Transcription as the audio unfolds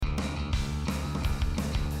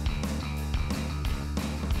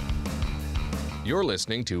You're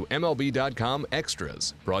listening to MLB.com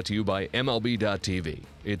Extras, brought to you by MLB.tv.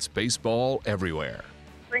 It's baseball everywhere.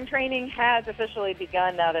 Spring training has officially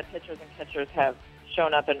begun now that pitchers and catchers have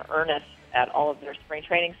shown up in earnest at all of their spring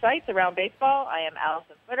training sites around baseball. I am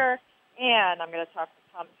Alyson Footer, and I'm going to talk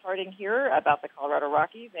to Thomas Harding here about the Colorado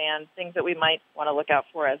Rockies and things that we might want to look out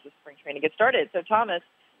for as the spring training gets started. So, Thomas,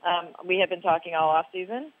 we have been talking all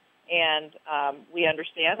offseason, and we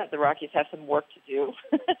understand that the Rockies have some work to do.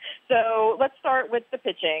 So let's start with the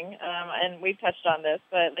pitching, and we've touched on this,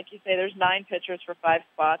 but like you say, there's 9 pitchers for 5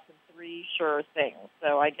 spots and 3 sure things.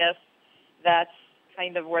 So I guess that's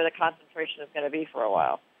kind of where the concentration is going to be for a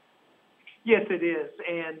while. Yes, it is,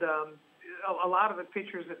 and a lot of the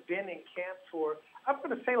pitchers have been in camp for, I'm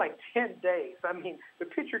going to say, like 10 days. I mean, the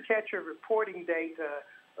pitcher-catcher reporting date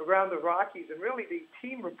around the Rockies, and really the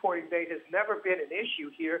team reporting date has never been an issue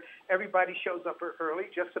here. Everybody shows up early.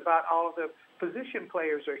 Just about all of the position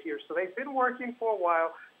players are here. So they've been working for a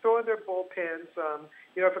while, throwing their bullpens.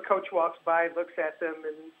 If a coach walks by, looks at them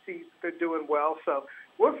and sees they're doing well. So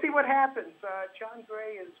we'll see what happens. Jon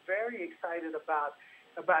Gray is very excited about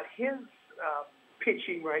his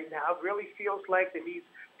pitching right now. It really feels like that he's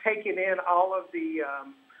taken in all of the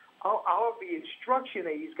instruction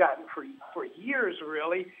that he's gotten for years,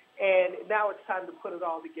 really, and now it's time to put it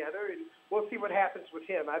all together, and we'll see what happens with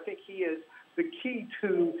him. I think he is the key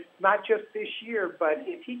to not just this year, but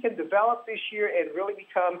if he can develop this year and really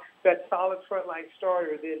become that solid frontline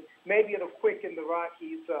starter, then maybe it'll quicken the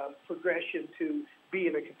Rockies' progression to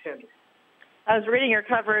being a contender. I was reading your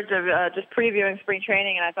coverage of just previewing spring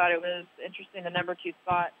training, and I thought it was interesting, the number 2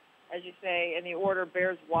 spot, as you say, in the order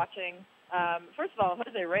bears watching. First of all,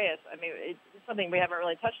 Jose Reyes, I mean, it's something we haven't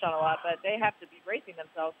really touched on a lot, but they have to be bracing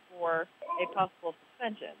themselves for a possible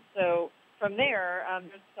suspension. So from there,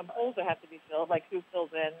 there's some holes that have to be filled, like who fills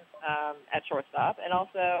in at shortstop, and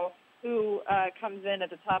also who comes in at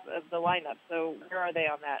the top of the lineup. So where are they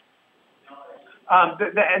on that?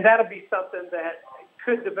 And that'll be something that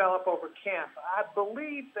could develop over camp. I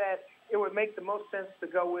believe that it would make the most sense to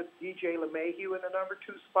go with DJ LeMahieu in the number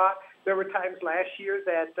 2 spot. There were times last year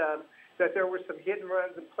that there were some hit and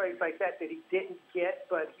runs and plays like that he didn't get,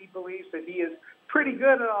 but he believes that he is pretty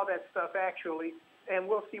good at all that stuff, actually, and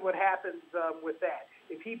we'll see what happens with that.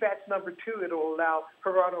 If he bats number 2, it'll allow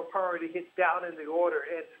Gerardo Parra to hit down in the order,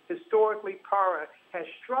 and historically Parra has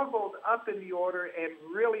struggled up in the order and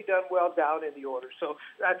really done well down in the order. So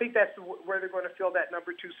I think that's where they're going to fill that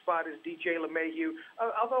number 2 spot is DJ LeMahieu,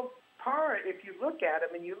 although Parra, if you look at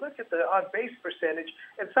him and you look at the on-base percentage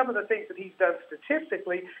and some of the things that he's done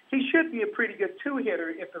statistically, he should be a pretty good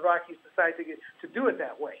 2-hitter if the Rockies decide to do it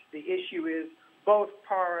that way. The issue is both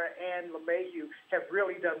Parra and LeMahieu have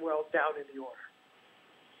really done well down in the order.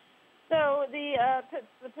 So the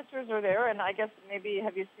pitchers are there, and I guess maybe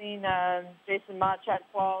have you seen Jason Mott, Chad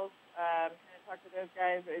Qualls, kind of talk to those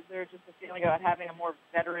guys? Is there just a feeling about having a more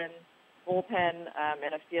veteran bullpen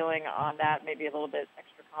and a feeling on that, maybe a little bit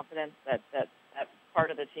extra confidence that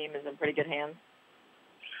part of the team is in pretty good hands?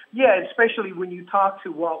 Yeah, especially when you talk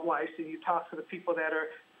to Walt Weiss and you talk to the people that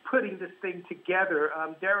are putting this thing together.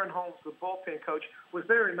 Darren Holmes, the bullpen coach, was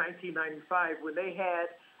there in 1995 when they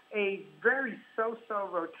had a very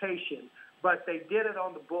so-so rotation, but they did it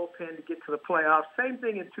on the bullpen to get to the playoffs. Same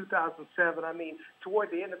thing in 2007. I mean,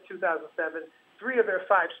 toward the end of 2007, 3 of their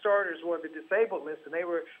 5 starters were on the disabled list, and they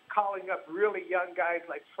were calling up really young guys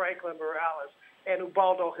like Franklin Morales and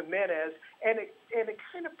Ubaldo Jimenez, and it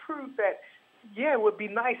kind of proved that, yeah, it would be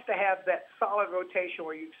nice to have that solid rotation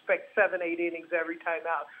where you expect 7-8 innings every time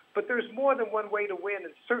out. But there's more than one way to win,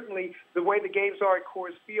 and certainly the way the games are at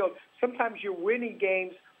Coors Field, sometimes you're winning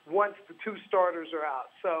games once the 2 starters are out.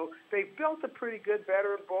 So they've built a pretty good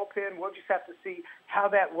veteran bullpen. We'll just have to see how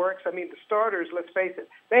that works. I mean, the starters, let's face it,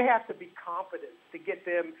 they have to be competent to get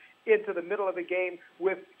them into the middle of the game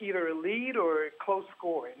with either a lead or a close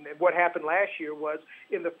scoring. And what happened last year was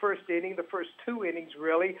in the first inning, the first 2 innings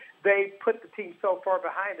really, they put the team so far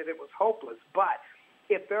behind that it was hopeless. But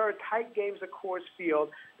if there are tight games at Coors Field,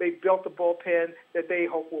 they built a bullpen that they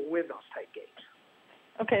hope will win those tight games.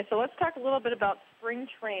 Okay, so let's talk a little bit about spring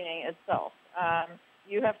training itself.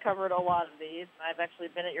 You have covered a lot of these. I've actually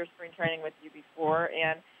been at your spring training with you before,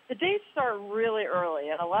 and the days start really early,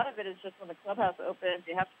 and a lot of it is just when the clubhouse opens.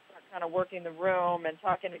 You have to start kind of working the room and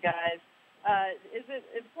talking to guys. Is it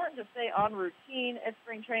important to stay on routine at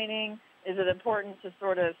spring training? Is it important to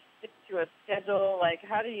sort of stick to a schedule? Like,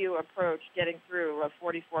 how do you approach getting through a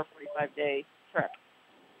 44, 45-day trip?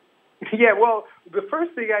 Yeah, well, the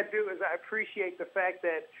first thing I do is I appreciate the fact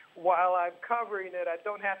that while I'm covering it, I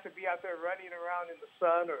don't have to be out there running around in the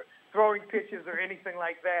sun or throwing pitches or anything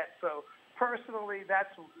like that. So personally, that's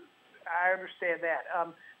I understand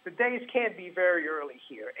that. The days can be very early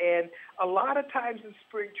here, and a lot of times in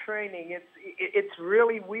spring training, it's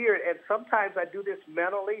really weird. And sometimes I do this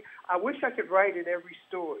mentally. I wish I could write in every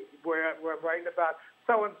story where I'm writing about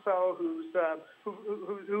so and so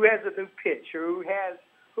who has a new pitch or who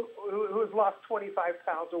has lost 25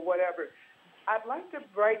 pounds or whatever. I'd like to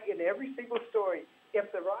write in every single story.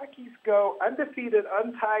 If the Rockies go undefeated,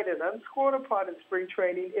 untied, and unscored upon in spring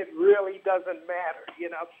training, it really doesn't matter, you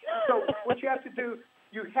know. So what you have to do,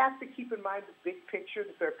 you have to keep in mind the big picture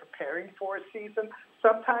that they're preparing for a season.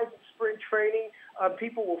 Sometimes in spring training,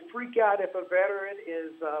 people will freak out if a veteran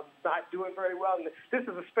is not doing very well. And this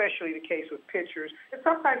is especially the case with pitchers, and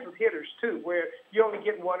sometimes with hitters, too, where you only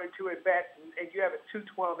get one or two at-bats and you have a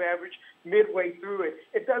 212 average midway through it.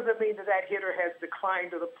 It doesn't mean that hitter has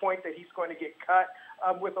declined to the point that he's going to get cut.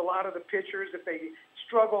 With a lot of the pitchers, if they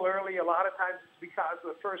struggle early, a lot of times it's because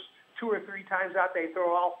the first 2 or 3 times out they throw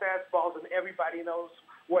all fastballs and everybody knows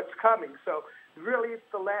what's coming. So really it's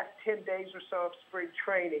the last 10 days or so of spring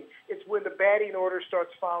training. It's when the batting order starts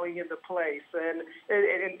falling into place and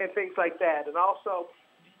things like that. And also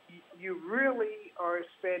you really are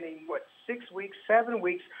spending, 6 weeks, 7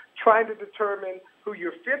 weeks trying to determine who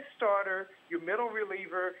your fifth starter, your middle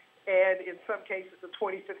reliever, and in some cases the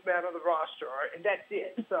 25th man on the roster are, and that's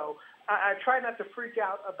it. So I try not to freak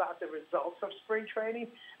out about the results of spring training,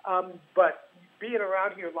 but being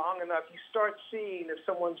around here long enough, you start seeing if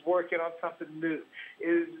someone's working on something new.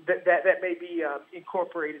 That may be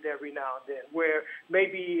incorporated every now and then, where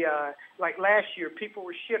maybe like last year, people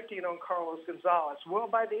were shifting on Carlos Gonzalez. Well,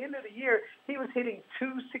 by the end of the year, he was hitting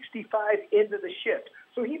 265 into the shift.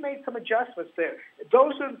 So he made some adjustments there.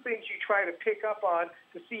 Those are the things you try to pick up on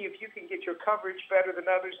to see if you can get your coverage better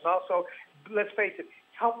than others. And also, let's face it,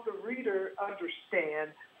 help the reader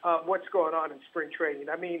understand what's going on in spring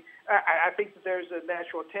training. I mean, I think that there's a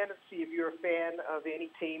natural tendency, if you're a fan of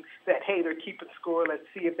any team, that, hey, they're keeping score. Let's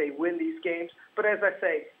see if they win these games. But as I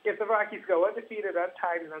say, if the Rockies go undefeated,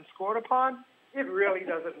 untied, and unscored upon, it really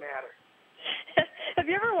doesn't matter. Have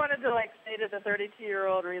you ever wanted to, say to the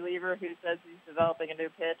 32-year-old reliever who says he's developing a new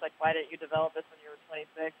pitch, why didn't you develop this when you were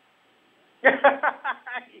 26?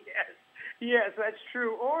 Yes, that's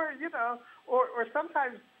true. Or, or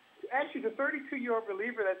sometimes, actually, the 32-year-old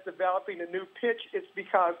reliever that's developing a new pitch, it's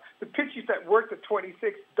because the pitches that worked at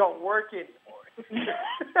 26 don't work anymore.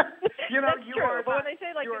 You are but when they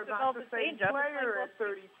say you're not the same player at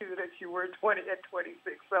 32 that you were at 26.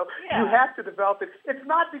 So yeah. You have to develop it. It's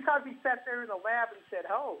not because he sat there in the lab and said,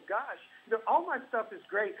 "Oh gosh, all my stuff is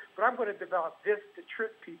great, but I'm going to develop this to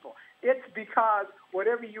trick people." It's because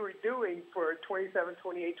whatever you were doing for 27,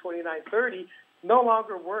 28, 29, 30 no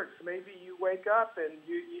longer works. Maybe you wake up and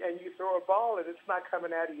you throw a ball and it's not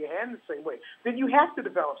coming out of your hand the same way. Then you have to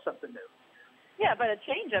develop something new. Yeah, but a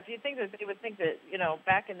changeup, you'd think that they would think that,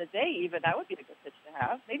 back in the day even, that would be a good pitch to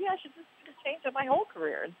have. Maybe I should just change up my whole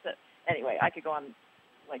career instead. Anyway, I could go on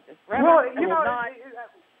like this forever. Well,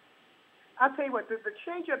 I'll tell you what, the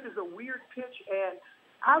changeup is a weird pitch, and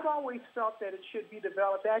I've always felt that it should be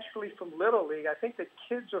developed actually from Little League. I think that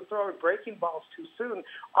kids are throwing breaking balls too soon.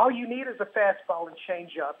 All you need is a fastball and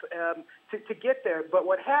changeup to get there. But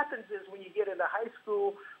what happens is when you get into high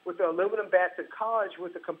school with the aluminum bats, and college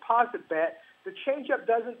with the composite bat, the changeup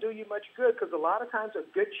doesn't do you much good because a lot of times a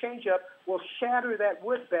good changeup will shatter that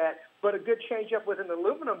wood bat, but a good changeup with an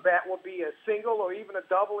aluminum bat will be a single or even a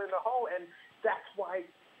double in the hole, and that's why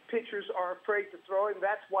pitchers are afraid to throw him.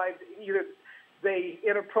 That's why either they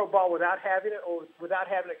enter pro ball without having it or without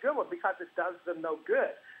having a good one because it does them no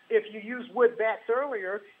good. If you use wood bats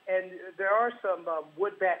earlier, and there are some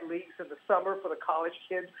wood bat leagues in the summer for the college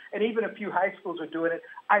kids, and even a few high schools are doing it,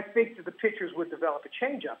 I think that the pitchers would develop a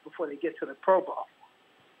changeup before they get to the pro ball.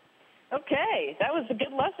 Okay, that was a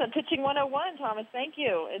good lesson. Pitching 101, Thomas. Thank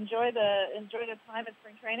you. Enjoy the time at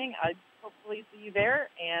spring training. I hopefully see you there,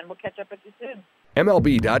 and we'll catch up with you soon.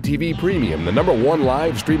 MLB.tv Premium, the #1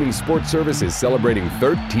 live streaming sports service, is celebrating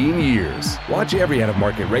 13 years. Watch every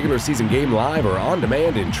out-of-market regular season game live or on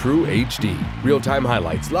demand in true HD. Real-time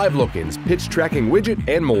highlights, live look-ins, pitch tracking widget,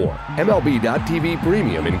 and more. MLB.tv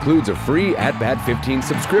Premium includes a free At-Bat 15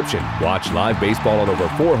 subscription. Watch live baseball on over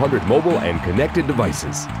 400 mobile and connected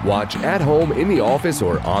devices. Watch at home, in the office,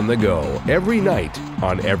 or on the go every night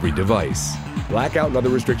on every device. Blackout and other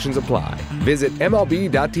restrictions apply. Visit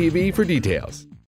MLB.tv for details.